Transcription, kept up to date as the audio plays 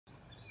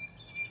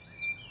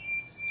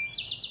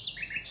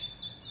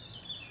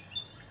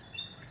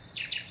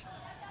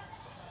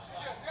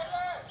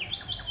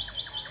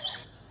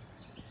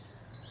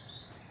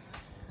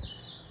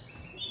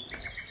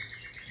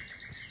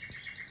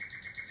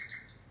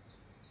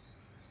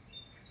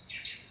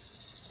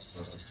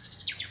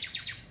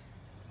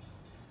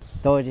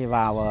Tôi thì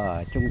vào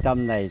ở trung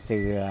tâm này từ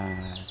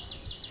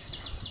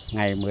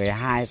ngày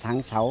 12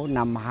 tháng 6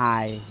 năm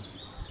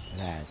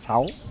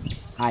 2006.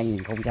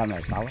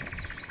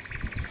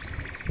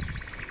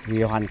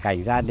 Vì hoàn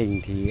cảnh gia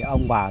đình thì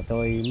ông bà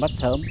tôi mất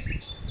sớm.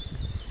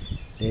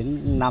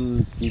 Đến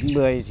năm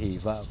 90 thì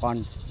vợ con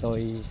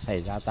tôi xảy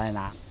ra tai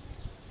nạn,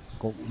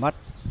 cũng mất.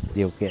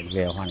 Điều kiện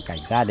về hoàn cảnh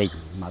gia đình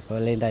mà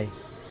tôi lên đây.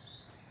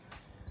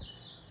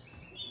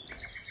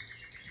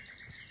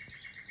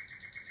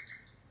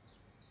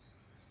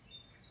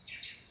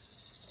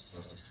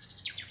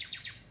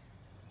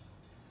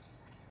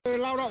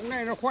 Lao động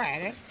này nó khỏe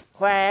đấy.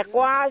 Khỏe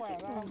quá.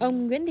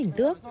 Ông Nguyễn Đình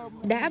Tước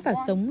đã vào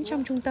sống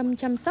trong trung tâm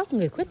chăm sóc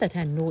người khuyết tật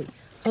Hà Nội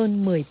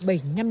hơn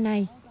 17 năm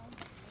nay.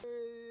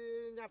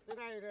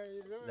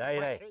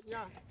 Đây.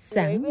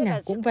 Sáng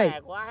nào cũng vậy,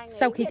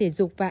 sau khi thể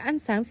dục và ăn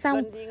sáng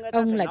xong,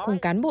 ông lại cùng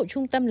cán bộ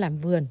trung tâm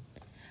làm vườn.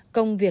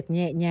 Công việc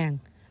nhẹ nhàng,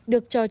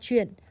 được trò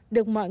chuyện,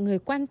 được mọi người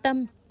quan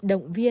tâm,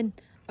 động viên,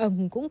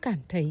 ông cũng cảm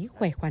thấy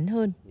khỏe khoắn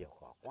hơn.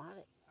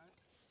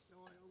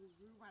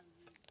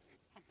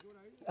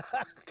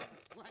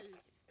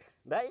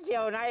 Đấy,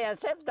 chiều nay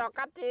xếp cho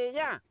cắt đi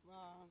nhá.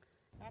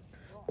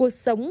 Cuộc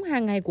sống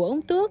hàng ngày của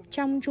ông Tước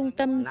trong trung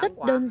tâm rất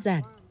đơn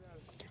giản.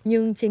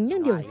 Nhưng chính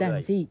những điều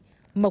giản dị,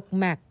 mộc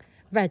mạc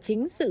và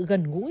chính sự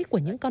gần gũi của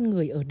những con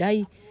người ở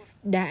đây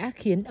đã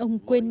khiến ông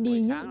quên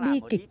đi những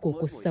bi kịch của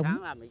cuộc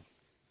sống.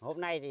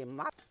 Hôm nay thì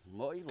mát,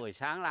 mỗi buổi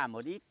sáng làm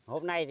một ít.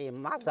 Hôm nay thì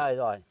mát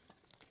rồi.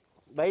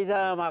 Bây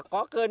giờ mà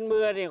có cơn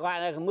mưa thì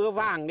gọi là mưa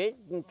vàng đấy,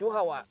 chú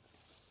Hậu ạ.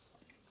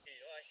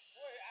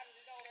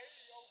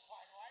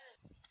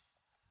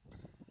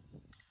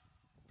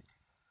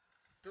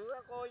 Chú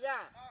cô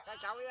nhá, các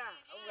cháu nhá,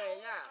 ông về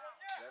nhá.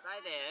 Rửa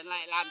tay để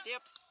lại làm tiếp.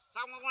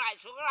 Xong ông lại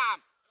xuống làm,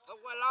 không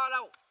có lo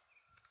đâu.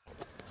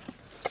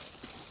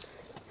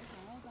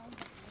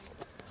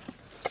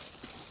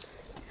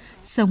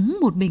 Sống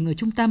một mình ở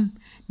trung tâm,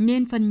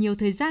 nên phần nhiều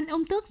thời gian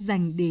ông Tước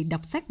dành để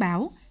đọc sách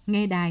báo,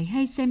 nghe đài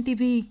hay xem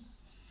tivi.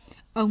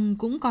 Ông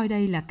cũng coi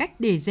đây là cách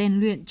để rèn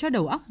luyện cho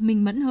đầu óc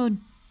minh mẫn hơn.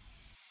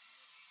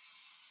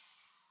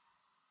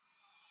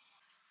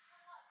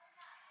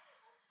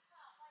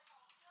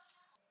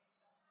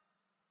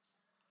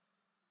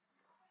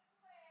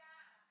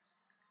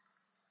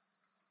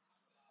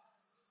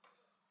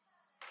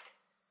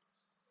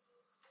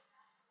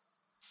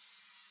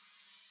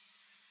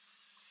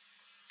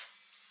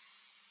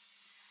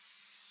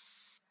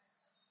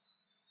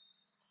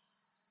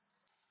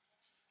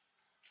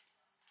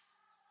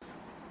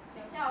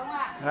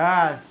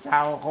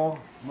 Chào cô,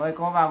 mời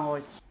cô vào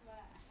ngồi.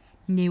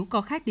 Nếu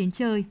có khách đến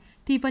chơi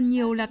thì phần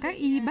nhiều là các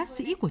y bác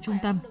sĩ của trung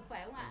tâm.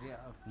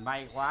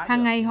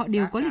 Hàng ngày họ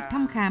đều có lịch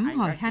thăm khám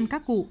hỏi han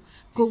các cụ,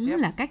 cũng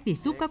là cách để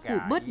giúp các cụ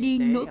bớt đi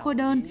nỗi cô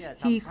đơn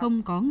khi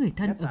không có người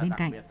thân ở bên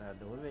cạnh.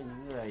 Đối với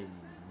những người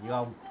như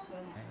ông,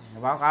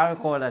 báo cáo với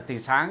cô là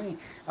từ sáng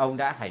ông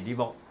đã phải đi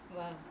bộ,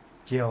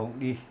 chiều cũng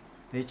đi,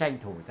 thế tranh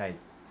thủ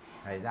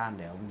thời gian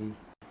để ông đi.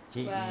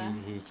 Chị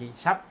thì chị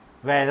sắp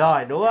về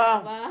rồi đúng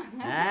không?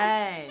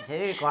 Đấy, thế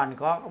thì còn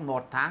có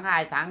 1 tháng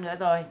 2 tháng nữa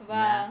thôi.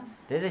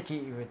 Thế là chị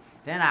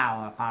thế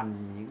nào còn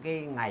những cái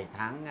ngày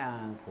tháng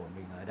của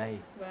mình ở đây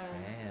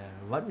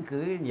vẫn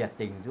cứ nhiệt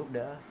tình giúp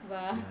đỡ.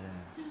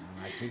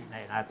 Mà chị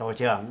này là tổ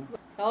trưởng.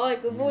 Thôi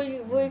cứ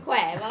vui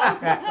khỏe mà.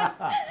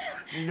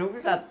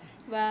 Đúng thật.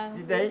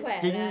 Đấy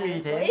chính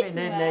vì thế mới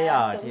nên đây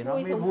ở thì nó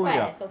mới vui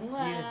được.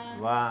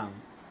 Vâng.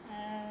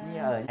 Như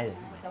ở đây.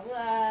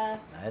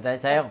 Ở đây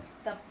thấy không?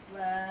 Tập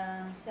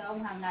cho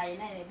ông hàng ngày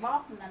này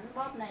bóp nắn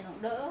bóp này nó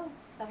cũng đỡ.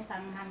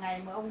 Xong hàng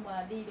ngày mà ông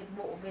mà đi được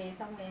bộ về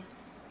xong rồi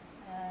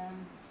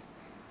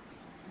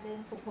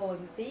lên phục hồi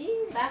một tí,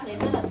 bác đấy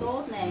rất là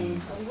tốt này.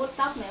 Ông vuốt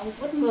tóc này, ông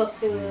vuốt ngược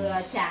từ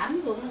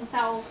trán xuống đằng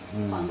sau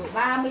khoảng độ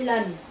 30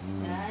 lần.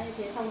 Đấy,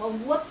 thế xong ông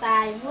vuốt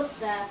tai, vuốt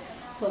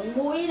sống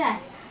mũi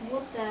này,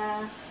 vuốt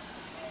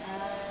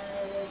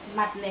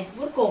mặt này,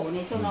 vuốt cổ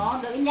này cho nó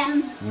đỡ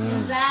nhăn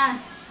da.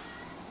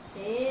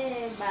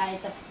 Thế bài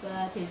tập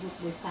thể dục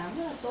buổi sáng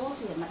rất là tốt,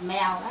 rửa mặt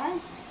mèo đấy.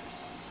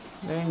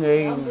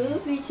 Ông cứ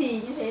duy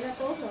trì như thế là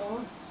tốt rồi.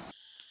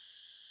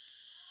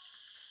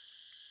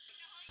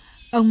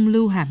 Ông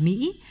Lưu Hà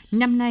Mỹ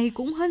năm nay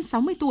cũng hơn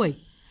 60 tuổi.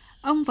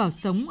 Ông vào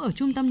sống ở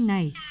trung tâm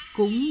này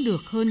cũng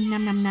được hơn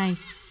 5 năm nay.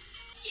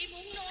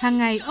 Hàng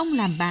ngày ông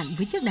làm bạn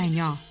với chiếc đài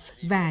nhỏ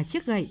và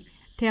chiếc gậy,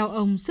 theo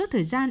ông suốt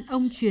thời gian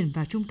ông chuyển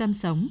vào trung tâm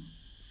sống.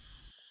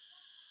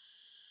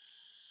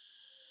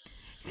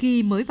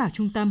 Khi mới vào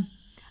trung tâm,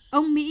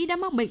 ông Mỹ đã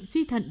mắc bệnh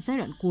suy thận giai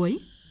đoạn cuối.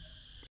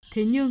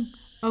 Thế nhưng,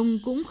 ông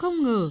cũng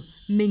không ngờ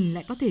mình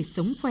lại có thể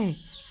sống khỏe,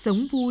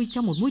 sống vui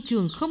trong một môi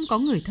trường không có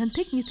người thân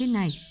thích như thế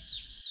này.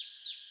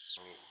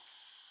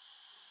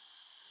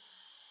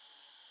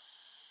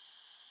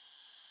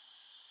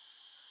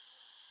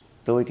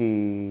 Tôi thì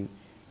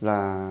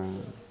là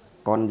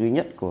con duy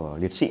nhất của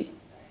liệt sĩ.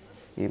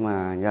 Thế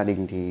mà gia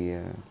đình thì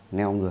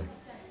neo người.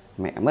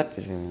 Mẹ mất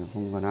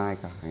không còn ai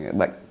cả,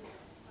 bệnh.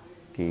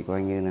 Thì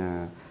coi như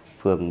là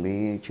phường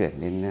mới chuyển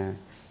lên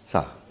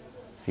sở,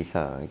 thì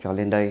sở cho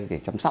lên đây để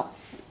chăm sóc.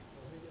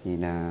 Thì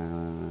là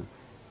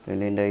tôi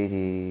lên đây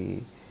thì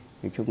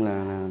nói chung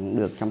là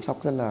được chăm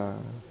sóc rất là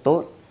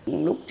tốt.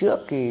 Lúc trước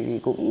thì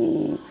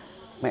cũng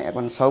mẹ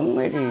còn sống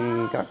ấy thì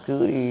các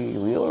thứ thì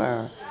chủ yếu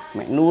là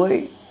mẹ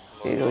nuôi.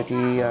 Thế rồi thì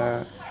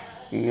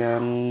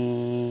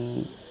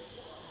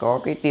có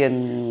cái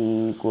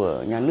tiền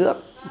của nhà nước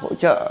hỗ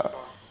trợ,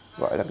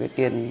 gọi là cái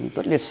tiền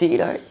tuất liệt sĩ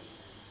đấy,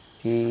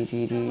 thì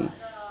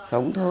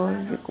sống thôi,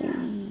 chứ cũng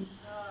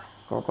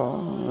có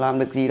làm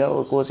được gì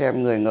đâu. Cô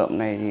xem người ngợm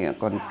này thì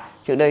còn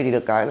trước đây thì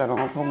được cái là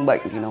nó không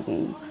bệnh thì nó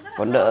cũng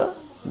còn đỡ.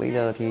 Bây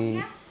giờ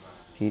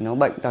thì nó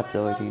bệnh tật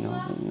rồi thì nó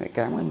cũng lại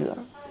kém hơn nữa.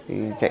 Thì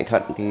chạy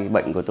thận thì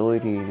bệnh của tôi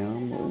thì nó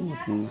mỗi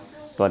một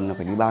tuần là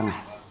phải đi 3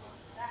 ngày.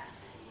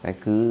 Cái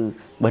cứ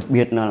bật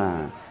biết nó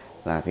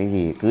là cái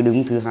gì cứ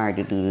đứng thứ 2,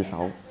 thứ 4, thứ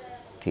 6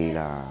 thì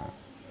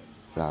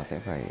là sẽ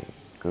phải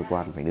cơ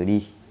quan phải đưa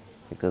đi.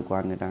 Thì cơ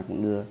quan người ta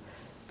cũng đưa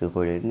từ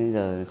hồi đến bây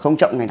giờ không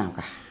chậm ngày nào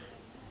cả.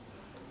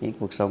 Những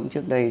cuộc sống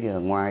trước đây thì ở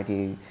ngoài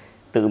thì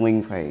tự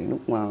mình phải,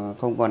 lúc mà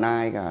không còn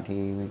ai cả thì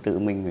tự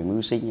mình phải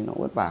mưu sinh thì nó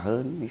vất vả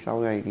hơn. Thì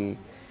sau này thì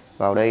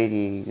vào đây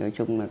thì nói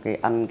chung là cái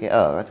ăn cái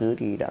ở các thứ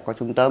thì đã có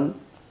trung tâm.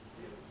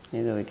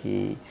 Thế rồi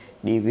thì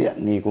đi viện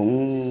thì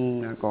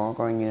cũng đã có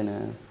coi như là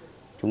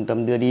trung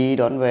tâm đưa đi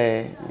đón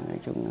về. Nói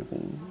chung là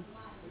cũng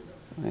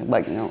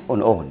bệnh nó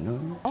ổn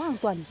thôi. Hàng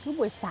tuần cứ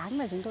buổi sáng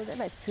là chúng tôi sẽ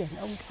phải chuyển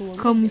ông xuống.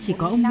 Không chỉ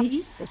có ông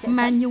Mỹ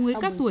mà nhiều người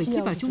cao tuổi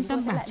khi vào trung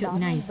tâm bảo trợ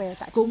này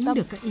cũng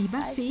được các y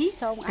bác sĩ,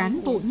 cán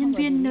bộ nhân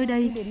viên nơi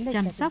đây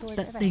chăm sóc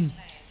tận tình.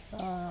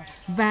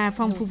 Và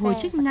phòng phục hồi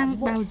chức năng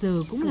bao giờ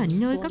cũng là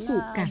nơi các cụ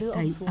cảm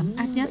thấy ấm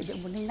áp nhất.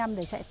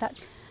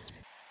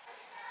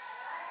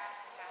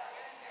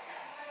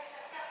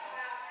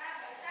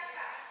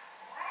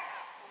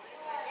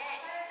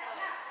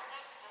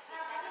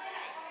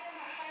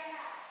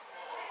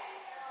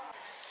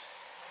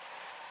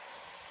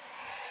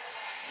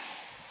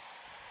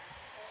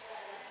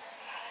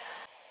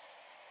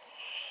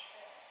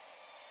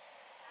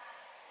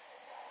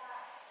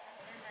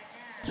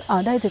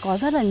 Ở đây thì có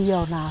rất là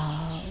nhiều là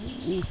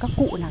các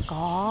cụ là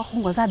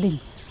không có gia đình,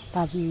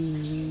 và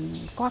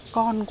các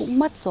con cũng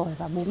mất rồi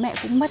và bố mẹ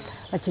cũng mất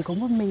và chỉ có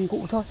một mình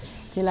cụ thôi.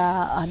 Thì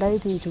là ở đây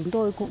thì chúng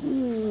tôi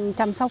cũng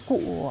chăm sóc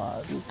cụ.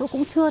 Tôi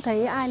cũng chưa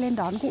thấy ai lên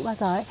đón cụ bao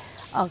giờ ấy.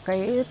 Ở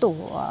cái tổ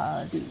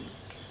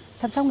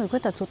chăm sóc người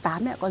khuyết tật số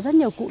 8 này có rất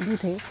nhiều cụ như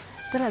thế,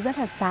 tức là rất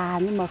là già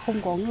nhưng mà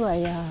không có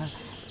người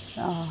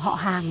họ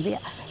hàng gì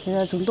ạ. Thì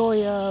là chúng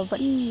tôi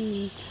vẫn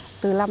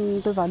từ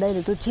năm tôi vào đây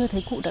thì tôi chưa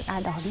thấy cụ được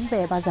ai đón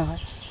về bao giờ.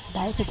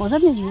 Đấy, thì có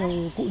rất là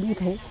nhiều cụ như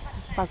thế.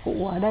 Và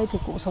cụ ở đây thì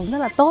cụ sống rất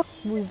là tốt,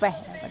 vui vẻ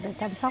và được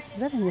chăm sóc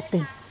rất là nhiệt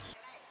tình.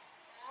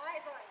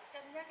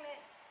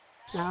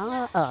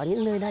 Đó, ở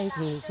những nơi đây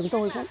thì chúng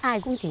tôi cũng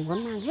ai cũng chỉ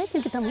muốn mang hết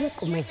những cái tâm huyết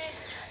của mình,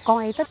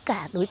 coi tất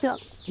cả đối tượng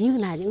như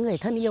là những người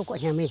thân yêu của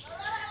nhà mình.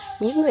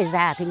 Những người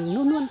già thì mình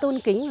luôn luôn tôn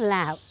kính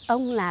là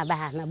ông, là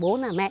bà, là bố,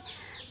 là mẹ.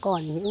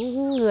 Còn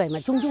những người mà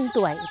trung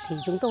tuổi thì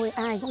chúng tôi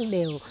ai cũng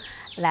đều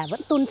là vẫn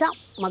tôn trọng,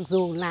 mặc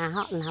dù là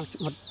họ là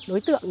một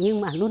đối tượng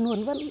nhưng mà luôn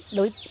luôn vẫn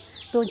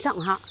tôn trọng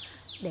họ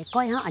để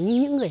coi họ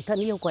như những người thân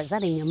yêu của gia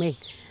đình nhà mình.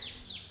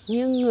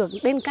 Nhưng ngược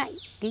bên cạnh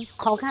cái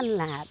khó khăn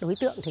là đối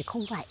tượng thì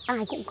không phải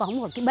ai cũng có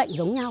một cái bệnh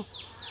giống nhau.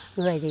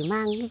 Người thì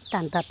mang cái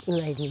tàn tật,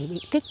 người thì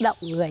bị kích động,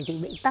 người thì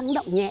bị tăng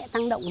động nhẹ,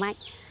 tăng động mạnh.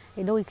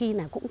 Thì đôi khi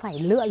là cũng phải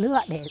lựa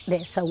để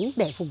sống,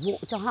 để phục vụ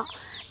cho họ,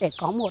 để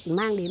có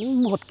mang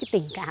đến một cái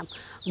tình cảm,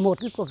 một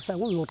cái cuộc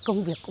sống, một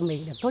công việc của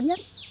mình được tốt nhất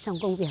trong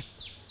công việc.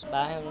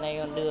 Bà hôm nay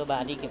con đưa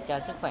bà đi kiểm tra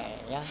sức khỏe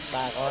nhá.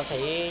 Bà có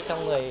thấy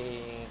trong người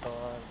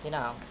có thế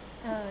nào?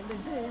 Được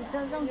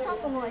sự chăm sóc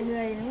của mọi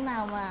người, lúc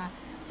nào mà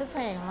sức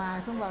khỏe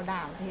mà không bảo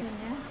đảm thì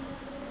nhé.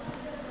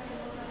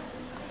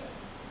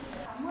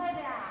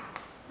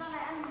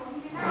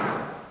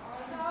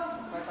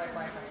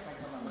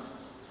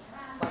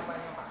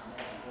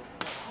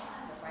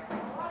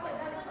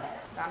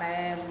 Dạo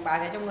này bà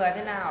thấy trong người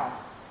thế nào?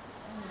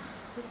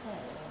 Sức khỏe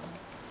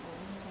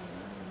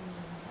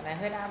Dạo này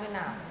huyết áp thế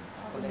nào?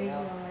 Có bình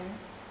không? rồi.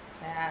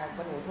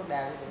 Vẫn uống thuốc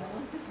đều chứ?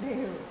 Uống thuốc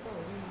đều,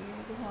 bởi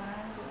vì cái hóa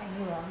cũng ảnh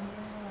hưởng,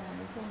 nhưng mà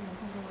nói chung là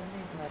không có vấn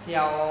đề.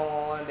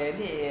 Chiều đến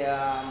thì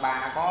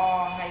bà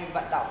có hay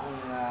vận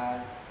động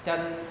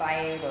chân,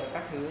 tay rồi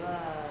các thứ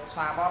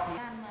xoa bóp đi.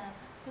 Mà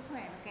sức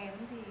khỏe nó kém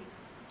thì...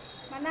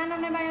 Bà Lan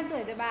năm nay bao nhiêu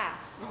tuổi rồi bà?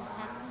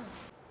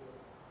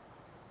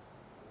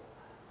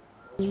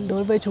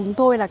 Đối với chúng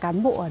tôi là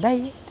cán bộ ở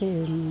đây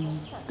thì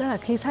tức là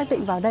khi xác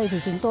định vào đây thì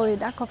chúng tôi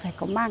đã phải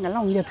có mang cái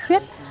lòng nhiệt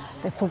huyết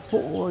để phục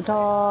vụ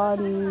cho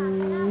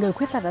người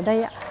khuyết tật ở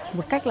đây ạ.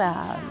 Một cách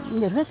là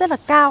nhiệt huyết rất là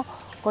cao,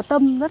 có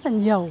tâm rất là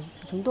nhiều.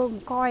 Chúng tôi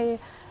coi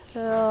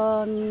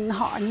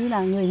họ như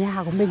là người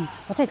nhà của mình,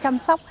 có thể chăm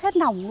sóc hết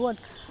lòng luôn.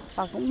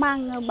 Và cũng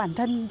mang bản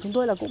thân chúng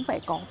tôi là cũng phải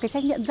có cái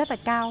trách nhiệm rất là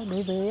cao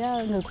đối với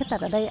người khuyết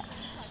tật ở đây ạ.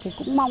 Thì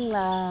cũng mong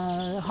là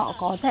họ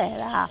có thể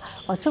là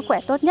có sức khỏe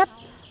tốt nhất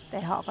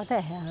để họ có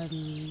thể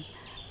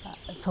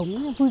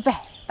sống vui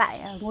vẻ tại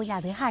ngôi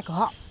nhà thứ hai của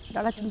họ.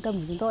 Đó là trung tâm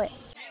của chúng tôi.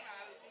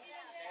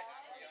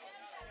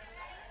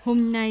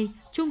 Hôm nay,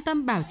 trung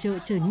tâm bảo trợ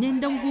trở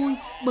nên đông vui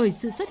bởi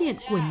sự xuất hiện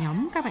của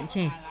nhóm các bạn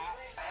trẻ.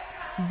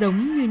 Giống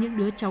như những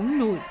đứa cháu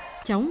nội,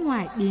 cháu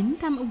ngoại đến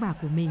thăm ông bà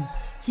của mình,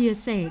 chia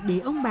sẻ để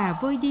ông bà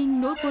vơi đi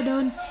nỗi cô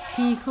đơn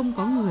khi không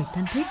có người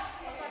thân thích.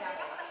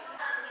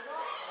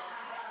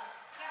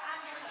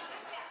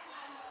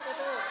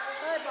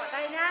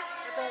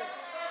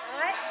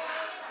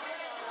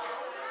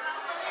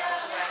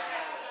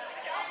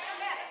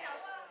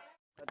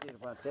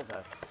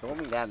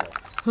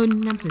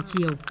 Hơn 5 giờ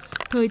chiều,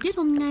 thời tiết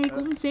hôm nay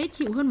cũng dễ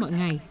chịu hơn mọi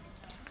ngày.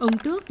 Ông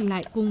Tước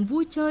lại cùng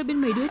vui chơi bên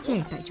mấy đứa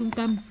trẻ tại trung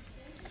tâm.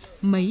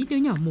 Mấy đứa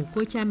nhỏ mồ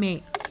côi cha mẹ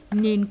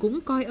nên cũng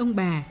coi ông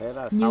bà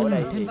như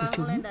người thân của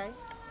chúng.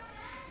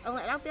 Ông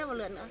lại lắp tiếp một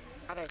lượt nữa.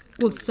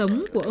 Cuộc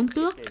sống của ông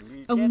Tước,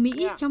 ông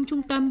Mỹ trong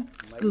trung tâm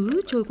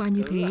cứ trôi qua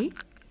như thế.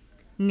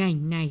 Ngày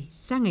này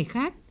sang ngày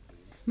khác,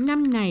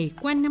 năm này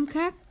qua năm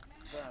khác.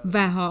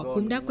 Và họ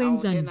cũng đã quen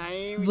dần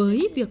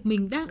với việc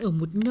mình đang ở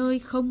một nơi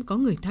không có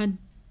người thân.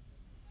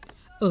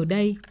 Ở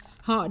đây,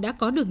 họ đã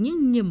có được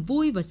những niềm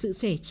vui và sự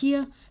sẻ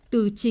chia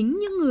từ chính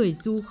những người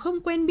dù không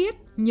quen biết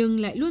nhưng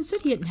lại luôn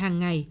xuất hiện hàng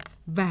ngày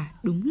và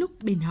đúng lúc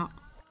bên họ.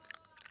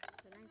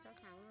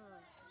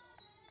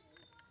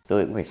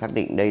 Tôi cũng phải xác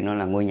định đây nó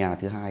là ngôi nhà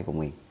thứ hai của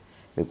mình.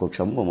 Vì cuộc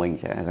sống của mình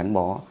sẽ gắn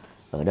bó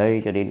ở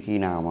đây cho đến khi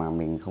nào mà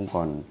mình không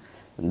còn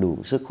đủ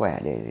sức khỏe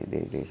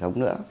để sống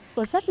nữa.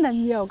 Có rất là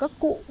nhiều các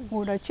cụ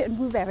ngồi nói chuyện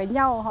vui vẻ với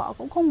nhau, họ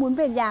cũng không muốn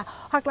về nhà,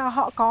 hoặc là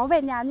họ có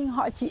về nhà nhưng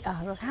họ chỉ ở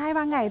được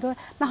 2-3 ngày thôi,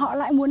 là họ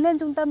lại muốn lên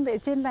trung tâm. Về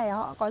trên này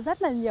họ có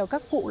rất là nhiều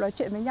các cụ nói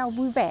chuyện với nhau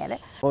vui vẻ đấy.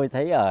 Tôi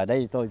thấy ở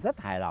đây tôi rất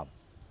hài lòng,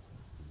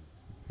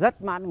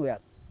 rất mãn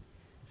nguyện.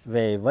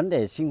 Về vấn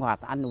đề sinh hoạt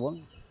ăn uống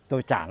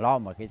tôi chả lo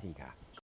một cái gì cả.